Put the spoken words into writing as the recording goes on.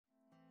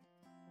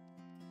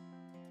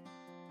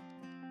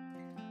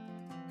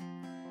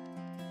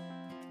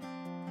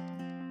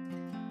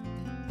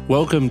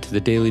Welcome to the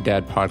Daily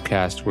Dad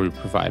Podcast, where we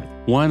provide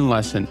one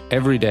lesson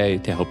every day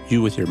to help you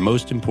with your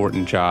most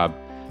important job,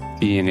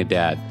 being a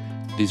dad.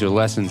 These are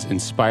lessons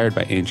inspired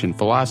by ancient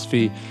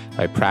philosophy,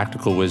 by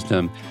practical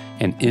wisdom,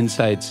 and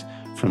insights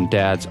from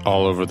dads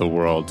all over the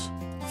world.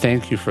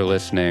 Thank you for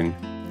listening,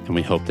 and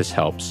we hope this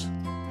helps.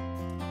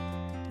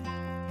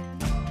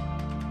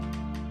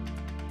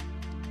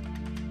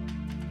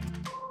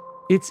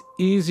 It's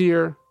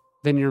easier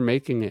than you're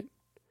making it.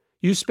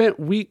 You spent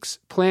weeks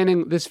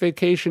planning this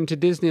vacation to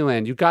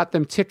Disneyland. You got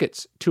them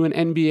tickets to an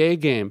NBA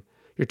game.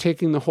 You're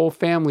taking the whole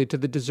family to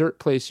the dessert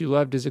place you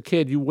loved as a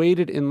kid. You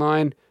waited in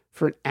line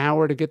for an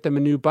hour to get them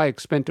a new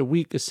bike, spent a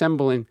week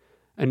assembling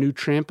a new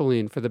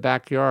trampoline for the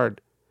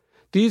backyard.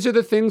 These are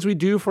the things we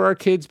do for our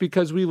kids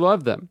because we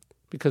love them,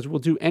 because we'll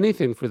do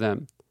anything for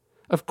them.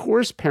 Of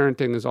course,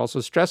 parenting is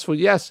also stressful.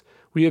 Yes,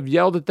 we have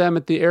yelled at them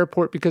at the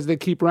airport because they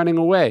keep running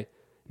away.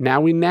 Now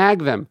we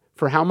nag them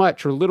for how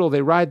much or little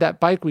they ride that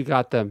bike we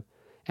got them.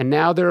 And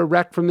now they're a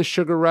wreck from the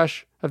sugar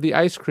rush of the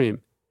ice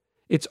cream.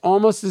 It's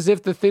almost as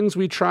if the things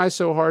we try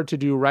so hard to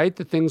do right,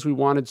 the things we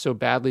wanted so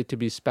badly to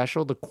be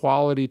special, the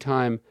quality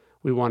time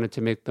we wanted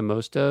to make the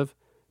most of,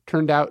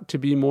 turned out to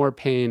be more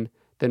pain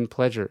than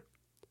pleasure.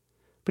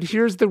 But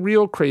here's the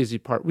real crazy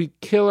part. We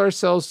kill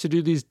ourselves to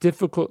do these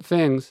difficult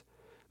things.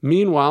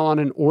 Meanwhile, on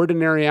an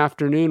ordinary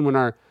afternoon when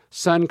our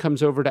son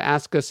comes over to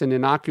ask us an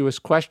innocuous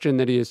question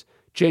that he is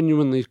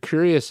genuinely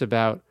curious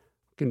about,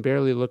 we can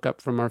barely look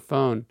up from our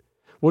phone.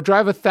 We'll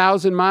drive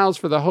 1,000 miles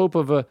for the hope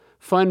of a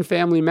fun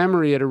family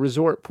memory at a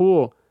resort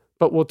pool,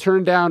 but we'll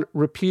turn down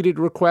repeated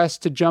requests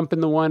to jump in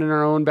the one in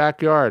our own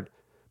backyard.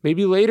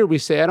 Maybe later we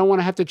say, I don't want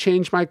to have to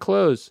change my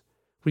clothes.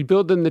 We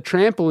build them the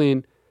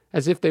trampoline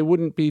as if they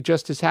wouldn't be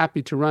just as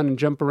happy to run and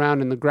jump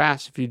around in the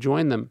grass if you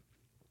join them.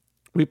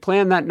 We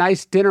plan that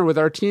nice dinner with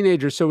our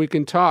teenagers so we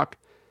can talk,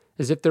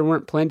 as if there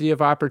weren't plenty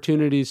of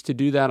opportunities to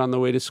do that on the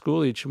way to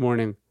school each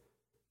morning.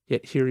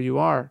 Yet here you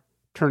are,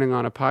 turning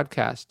on a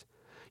podcast.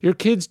 Your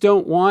kids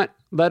don't want,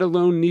 let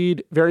alone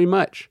need, very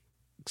much,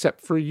 except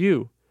for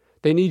you.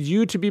 They need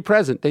you to be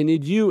present. They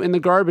need you in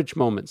the garbage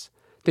moments.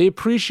 They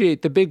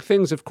appreciate the big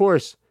things, of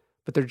course,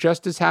 but they're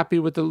just as happy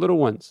with the little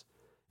ones.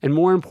 And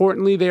more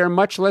importantly, they are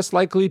much less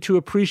likely to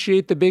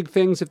appreciate the big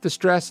things if the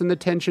stress and the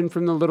tension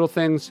from the little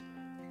things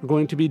are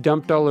going to be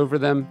dumped all over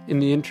them in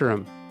the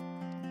interim.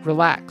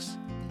 Relax.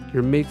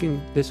 You're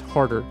making this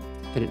harder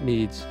than it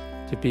needs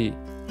to be.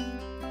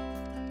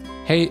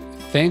 Hey,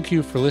 thank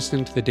you for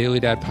listening to the Daily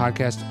Dad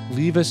Podcast.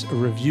 Leave us a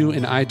review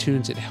in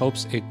iTunes. It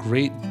helps a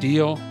great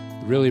deal.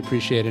 Really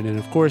appreciate it. And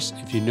of course,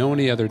 if you know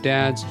any other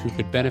dads who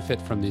could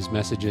benefit from these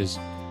messages,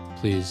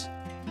 please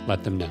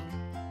let them know.